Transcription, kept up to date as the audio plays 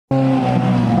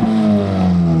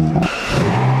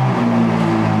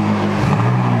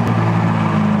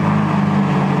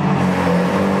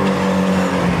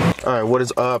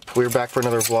We're back for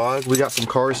another vlog. We got some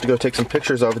cars to go take some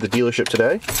pictures of at the dealership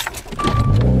today.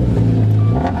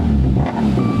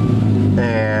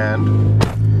 And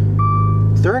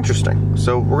they're interesting.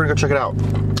 So we're gonna go check it out.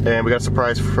 And we got a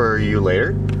surprise for you later.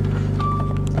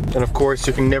 And of course,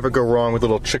 you can never go wrong with a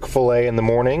little Chick-fil-A in the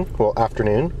morning, well,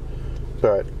 afternoon.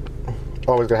 But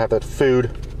always gonna have that food.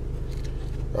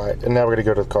 All right, and now we're gonna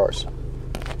go to the cars.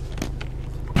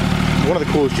 One of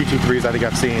the coolest GT3s I think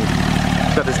I've seen.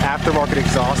 It's got this aftermarket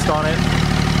exhaust on it.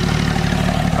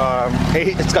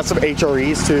 It's got some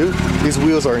HREs too. These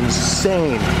wheels are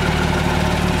insane.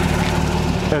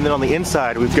 And then on the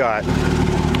inside, we've got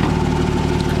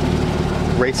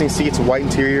racing seats, white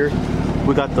interior.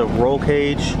 We got the roll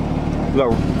cage. We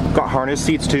got harness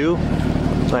seats too.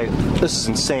 Like, this is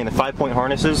insane. The 5-point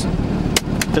harnesses.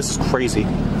 This is crazy.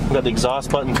 We got the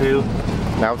exhaust button too.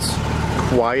 Now it's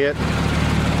quiet.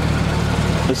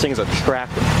 This thing is a track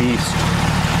beast.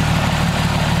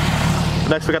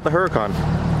 Next we got the Huracan.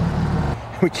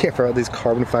 We can't forget these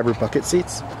carbon fiber bucket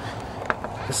seats.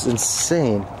 This is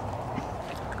insane.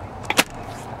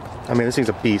 I mean, this thing's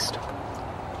a beast.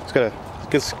 Let's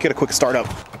get a quick start up.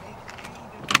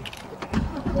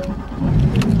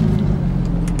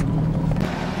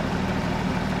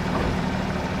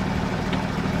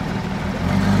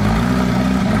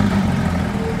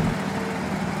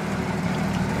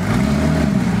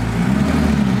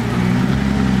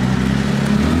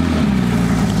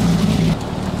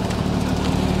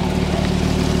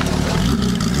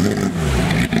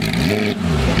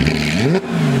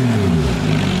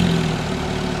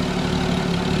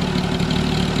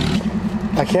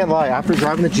 I can't lie, after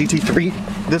driving the GT3,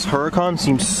 this Huracan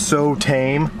seems so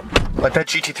tame. Like, that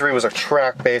GT3 was a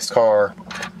track-based car.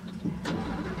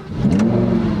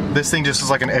 This thing just is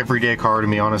like an everyday car to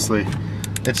me, honestly.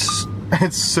 It's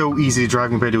so easy to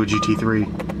drive compared to a GT3.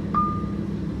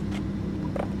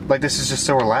 Like, this is just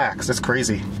so relaxed, it's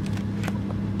crazy.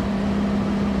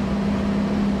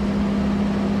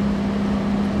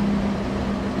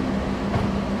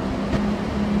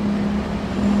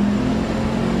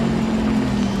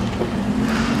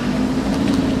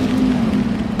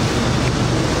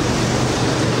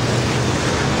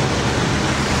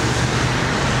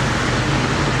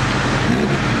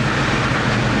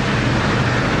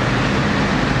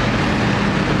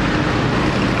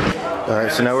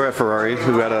 Alright, so now we're at Ferrari. We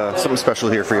got something special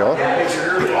here for y'all.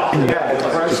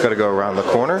 Just gotta go around the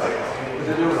corner.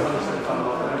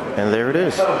 And there it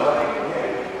is. So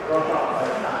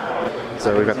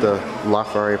we got the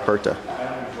Laferrari Aperta.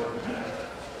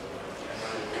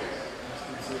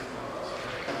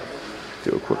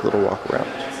 Do a quick little walk around.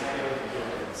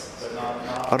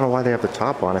 I don't know why they have the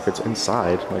top on if it's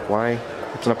inside. Like, why?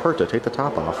 It's an Aperta, take the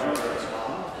top off.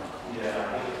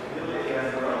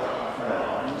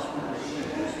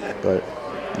 But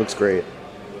looks great.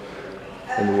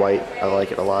 In white, I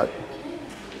like it a lot.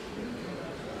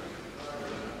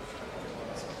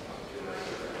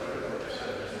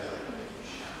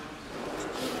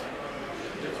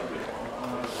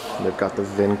 They've got the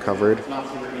VIN covered.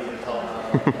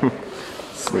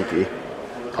 Sneaky.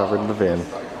 Covered in the VIN.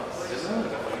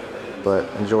 But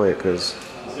enjoy it, because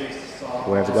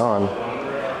when it's gone,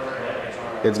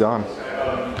 it's gone.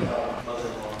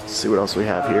 Let's see what else we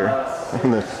have here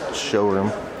in the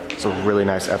showroom. It's a really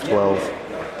nice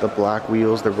F12. The black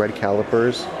wheels, the red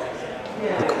calipers,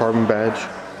 the carbon badge,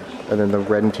 and then the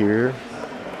red interior.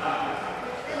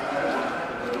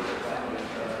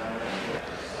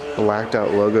 Blacked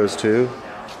out logos too.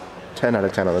 10 out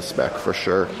of 10 on the spec for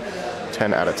sure.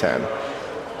 10 out of 10.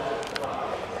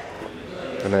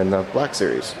 And then the Black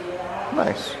Series.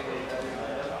 Nice.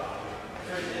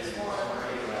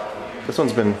 This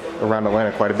one's been around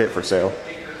Atlanta quite a bit for sale.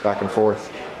 Back and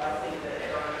forth.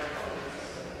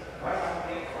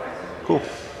 Cool.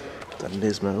 The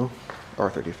Nismo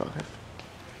R35.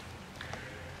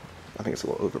 I think it's a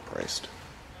little overpriced.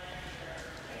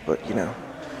 But, you know,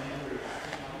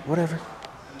 whatever.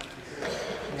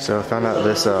 So I found out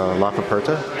this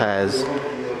Laferrari has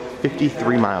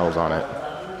 53 miles on it.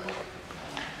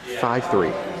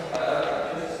 53.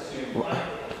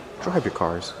 Drive your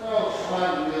cars.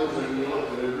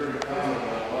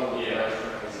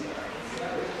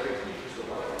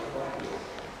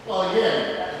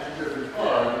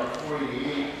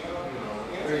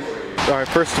 Alright,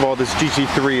 first of all, this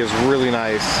GT3 is really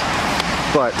nice,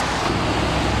 but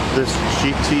this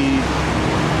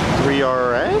GT3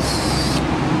 RS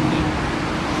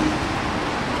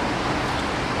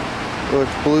with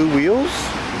blue wheels,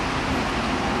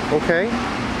 okay.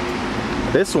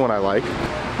 This one I like.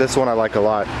 This one I like a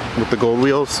lot with the gold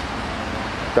wheels.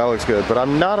 That looks good, but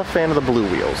I'm not a fan of the blue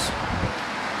wheels.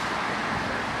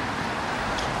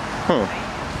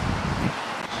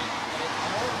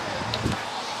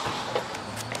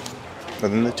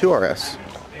 And then the 2RS.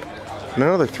 And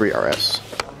another 3RS.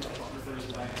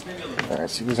 Alright,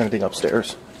 see if there's anything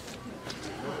upstairs.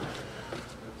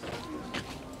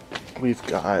 We've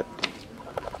got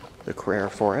the Carrera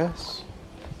 4S,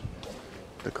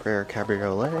 the Carrera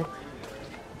Cabriolet,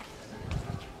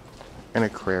 and a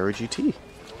Carrera GT.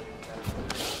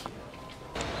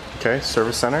 Okay,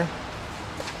 service center.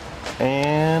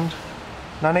 And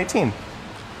 918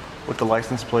 with the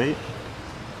license plate.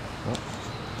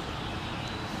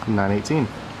 918.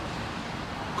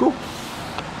 Cool.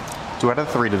 2 out of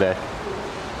 3 today.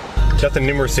 Got the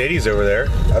new Mercedes over there.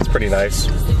 That's pretty nice.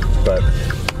 But,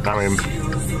 I mean,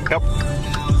 yep.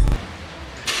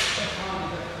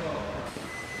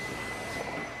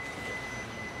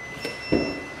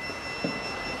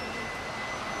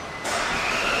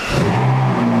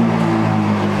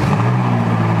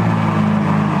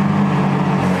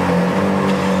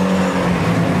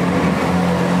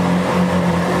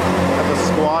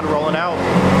 Rolling out.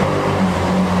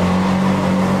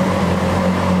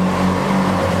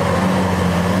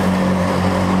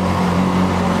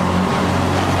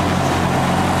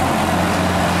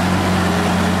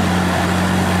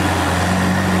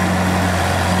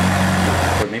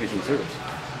 Or maybe some service.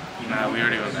 Nah, we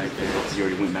already went back there. You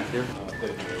already went back there?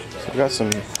 So we got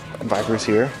some Vipers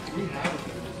here.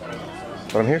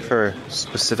 But I'm here for a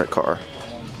specific car.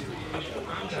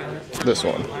 This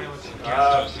one.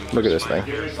 Look at this thing.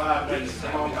 This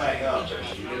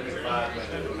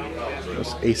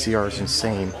ACR is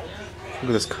insane. Look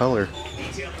at this color.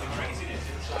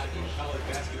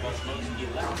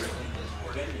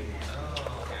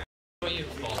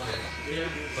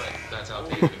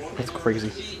 That's crazy.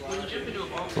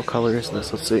 What color is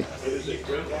this? Let's see.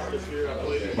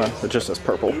 Well, it just says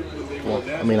purple. Well,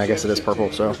 I mean, I guess it is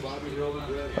purple, so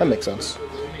that makes sense.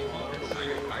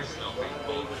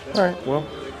 Alright, well.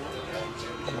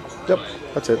 Yep,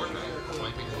 that's it.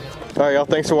 Alright, y'all,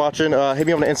 thanks for watching. Hit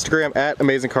me on Instagram at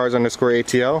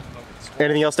amazingcars_ATL.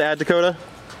 Anything else to add, Dakota?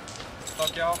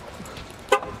 Fuck y'all.